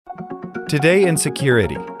Today in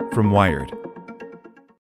Security from Wired.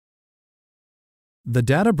 The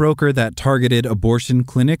data broker that targeted abortion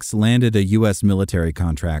clinics landed a U.S. military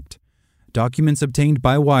contract. Documents obtained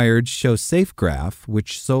by Wired show SafeGraph,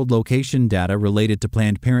 which sold location data related to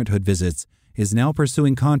Planned Parenthood visits, is now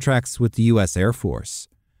pursuing contracts with the U.S. Air Force.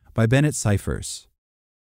 By Bennett Cyphers.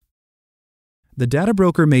 The data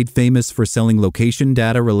broker made famous for selling location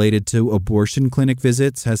data related to abortion clinic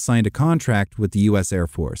visits has signed a contract with the U.S. Air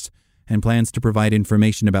Force and plans to provide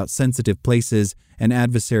information about sensitive places and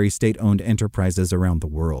adversary state-owned enterprises around the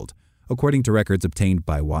world, according to records obtained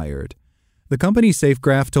by Wired. The company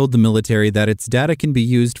SafeGraph told the military that its data can be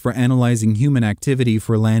used for analyzing human activity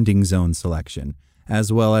for landing zone selection,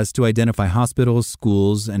 as well as to identify hospitals,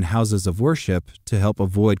 schools, and houses of worship to help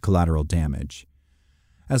avoid collateral damage.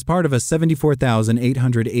 As part of a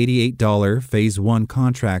 $74,888 Phase 1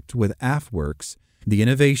 contract with AFWorks, the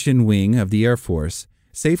innovation wing of the Air Force,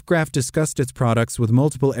 SafeGraph discussed its products with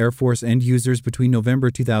multiple Air Force end users between November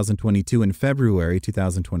 2022 and February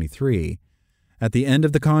 2023. At the end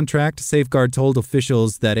of the contract, Safeguard told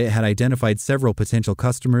officials that it had identified several potential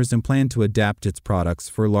customers and planned to adapt its products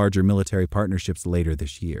for larger military partnerships later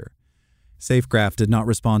this year. SafeGraph did not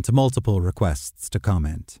respond to multiple requests to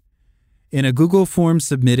comment. In a Google form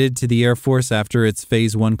submitted to the Air Force after its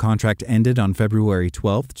Phase 1 contract ended on February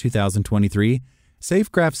 12, 2023,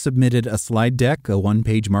 SafeGraph submitted a slide deck, a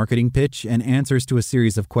one-page marketing pitch, and answers to a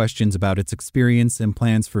series of questions about its experience and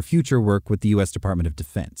plans for future work with the U.S. Department of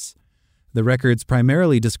Defense. The records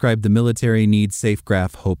primarily describe the military needs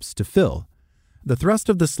SafeGraph hopes to fill. The thrust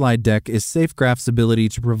of the slide deck is SafeGraph's ability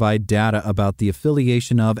to provide data about the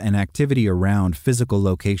affiliation of and activity around physical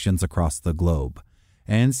locations across the globe.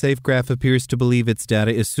 And SafeGraph appears to believe its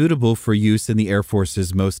data is suitable for use in the Air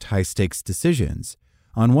Force's most high-stakes decisions.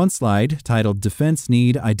 On one slide, titled Defense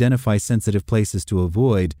Need, Identify Sensitive Places to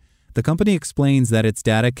Avoid, the company explains that its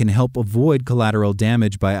data can help avoid collateral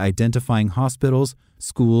damage by identifying hospitals,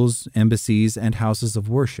 schools, embassies, and houses of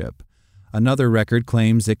worship. Another record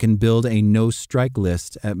claims it can build a no-strike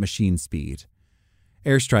list at machine speed.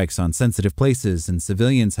 Airstrikes on sensitive places and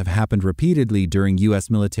civilians have happened repeatedly during U.S.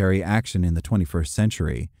 military action in the 21st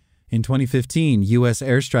century. In 2015, U.S.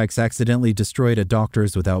 airstrikes accidentally destroyed a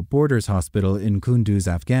Doctors Without Borders hospital in Kunduz,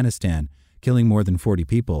 Afghanistan, killing more than 40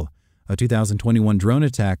 people. A 2021 drone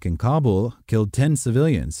attack in Kabul killed 10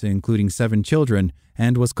 civilians, including 7 children,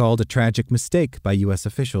 and was called a tragic mistake by U.S.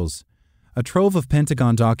 officials. A trove of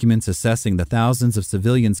Pentagon documents assessing the thousands of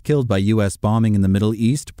civilians killed by U.S. bombing in the Middle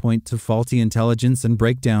East point to faulty intelligence and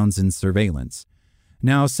breakdowns in surveillance.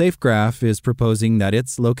 Now, SafeGraph is proposing that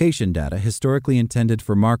its location data, historically intended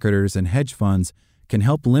for marketers and hedge funds, can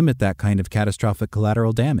help limit that kind of catastrophic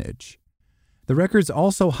collateral damage. The records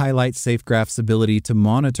also highlight SafeGraph's ability to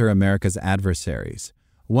monitor America's adversaries.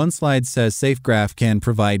 One slide says SafeGraph can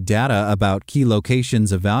provide data about key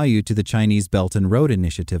locations of value to the Chinese Belt and Road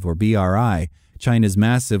Initiative, or BRI, China's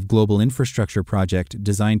massive global infrastructure project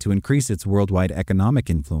designed to increase its worldwide economic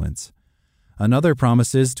influence. Another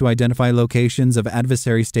promises to identify locations of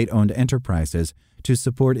adversary state-owned enterprises to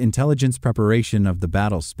support intelligence preparation of the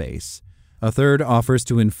battle space. A third offers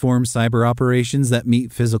to inform cyber operations that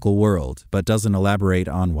meet physical world, but doesn't elaborate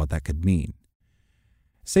on what that could mean.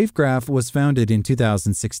 SafeGraph was founded in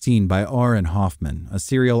 2016 by Aaron Hoffman, a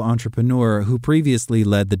serial entrepreneur who previously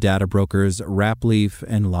led the data brokers Rapleaf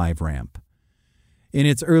and LiveRamp. In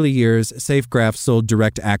its early years, SafeGraph sold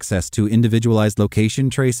direct access to individualized location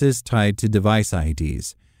traces tied to device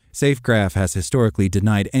IDs. SafeGraph has historically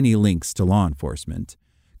denied any links to law enforcement.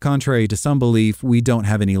 Contrary to some belief, we don't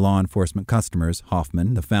have any law enforcement customers,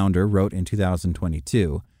 Hoffman, the founder, wrote in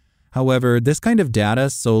 2022. However, this kind of data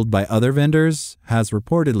sold by other vendors has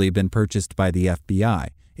reportedly been purchased by the FBI,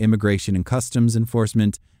 Immigration and Customs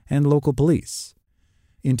Enforcement, and local police.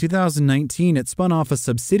 In 2019, it spun off a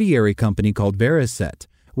subsidiary company called Veriset,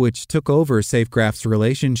 which took over SafeGraph's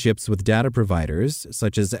relationships with data providers,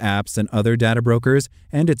 such as apps and other data brokers,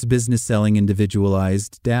 and its business selling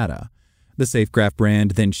individualized data. The SafeGraph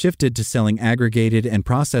brand then shifted to selling aggregated and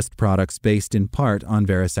processed products based in part on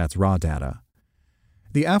Veriset's raw data.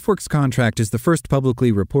 The AFWorks contract is the first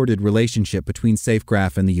publicly reported relationship between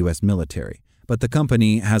SafeGraph and the U.S. military, but the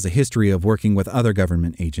company has a history of working with other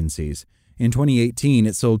government agencies. In 2018,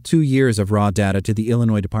 it sold 2 years of raw data to the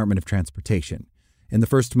Illinois Department of Transportation. In the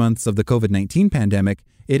first months of the COVID-19 pandemic,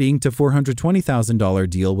 it inked a $420,000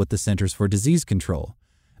 deal with the Centers for Disease Control.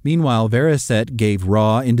 Meanwhile, Veriset gave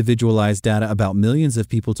raw, individualized data about millions of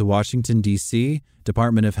people to Washington, D.C.,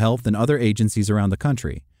 Department of Health, and other agencies around the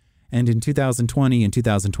country. And in 2020 and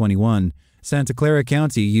 2021, Santa Clara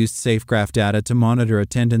County used SafeGraph data to monitor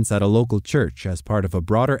attendance at a local church as part of a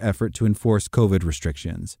broader effort to enforce COVID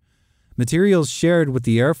restrictions. Materials shared with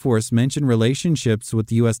the Air Force mention relationships with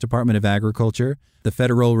the U.S. Department of Agriculture, the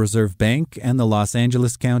Federal Reserve Bank, and the Los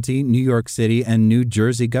Angeles County, New York City, and New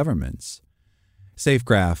Jersey governments.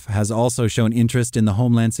 SafeGraph has also shown interest in the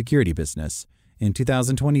Homeland Security business. In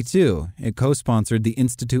 2022, it co-sponsored the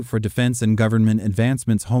Institute for Defense and Government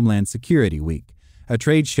Advancement's Homeland Security Week, a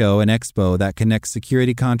trade show and expo that connects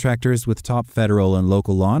security contractors with top federal and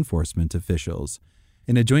local law enforcement officials.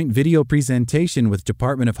 In a joint video presentation with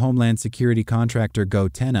Department of Homeland Security contractor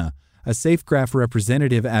GoTenna, a SafeGraph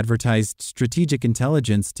representative advertised strategic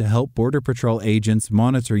intelligence to help Border Patrol agents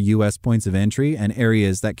monitor U.S. points of entry and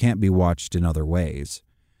areas that can't be watched in other ways.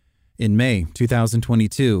 In May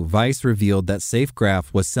 2022, Vice revealed that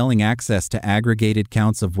SafeGraph was selling access to aggregated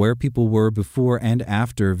counts of where people were before and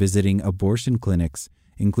after visiting abortion clinics,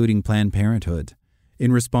 including Planned Parenthood.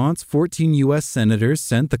 In response, 14 U.S. senators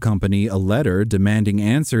sent the company a letter demanding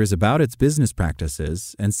answers about its business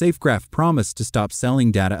practices, and SafeGraph promised to stop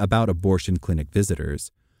selling data about abortion clinic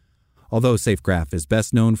visitors. Although SafeGraph is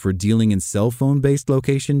best known for dealing in cell phone-based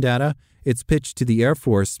location data, its pitch to the Air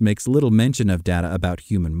Force makes little mention of data about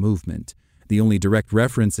human movement. The only direct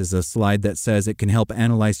reference is a slide that says it can help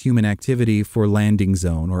analyze human activity for landing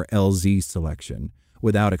zone or LZ selection,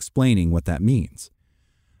 without explaining what that means.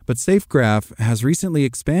 But SafeGraph has recently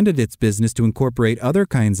expanded its business to incorporate other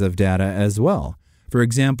kinds of data as well. For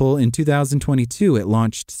example, in 2022, it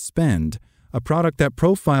launched Spend, a product that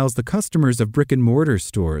profiles the customers of brick-and-mortar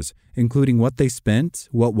stores, including what they spent,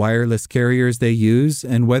 what wireless carriers they use,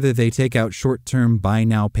 and whether they take out short-term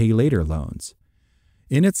buy-now-pay-later loans.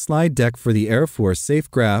 In its slide deck for the Air Force,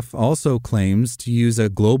 SafeGraph also claims to use a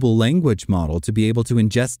global language model to be able to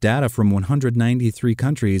ingest data from 193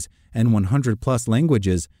 countries and 100-plus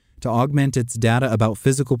languages to augment its data about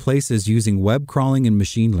physical places using web crawling and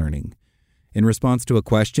machine learning. In response to a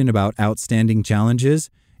question about outstanding challenges,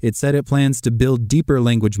 it said it plans to build deeper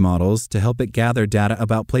language models to help it gather data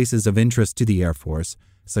about places of interest to the Air Force,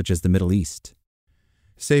 such as the Middle East.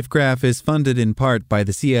 SafeGraph is funded in part by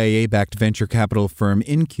the CIA-backed venture capital firm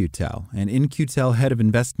In-Q-Tel, and In-Q-Tel head of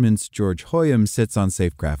investments George Hoyam sits on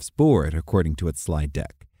SafeGraph's board, according to its slide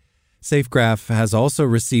deck. SafeGraph has also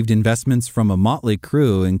received investments from a motley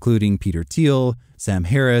crew, including Peter Thiel, Sam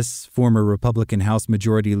Harris, former Republican House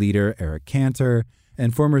Majority Leader Eric Cantor,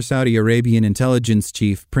 and former Saudi Arabian intelligence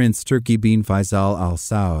chief Prince Turki bin Faisal Al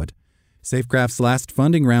Saud. SafeGraph's last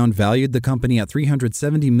funding round valued the company at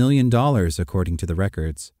 $370 million, according to the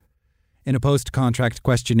records. In a post-contract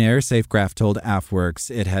questionnaire, SafeGraph told AFWorks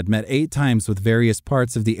it had met 8 times with various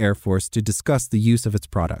parts of the Air Force to discuss the use of its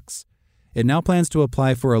products. It now plans to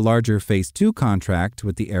apply for a larger Phase 2 contract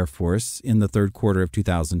with the Air Force in the third quarter of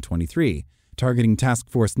 2023, targeting Task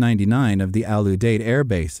Force 99 of the Al Udeid Air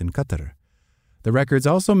Base in Qatar. The records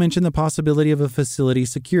also mention the possibility of a facility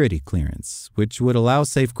security clearance, which would allow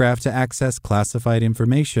SafeGraph to access classified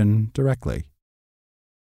information directly.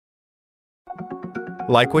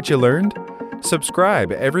 Like what you learned?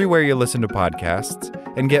 Subscribe everywhere you listen to podcasts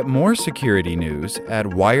and get more security news at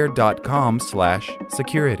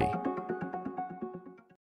wired.com/security.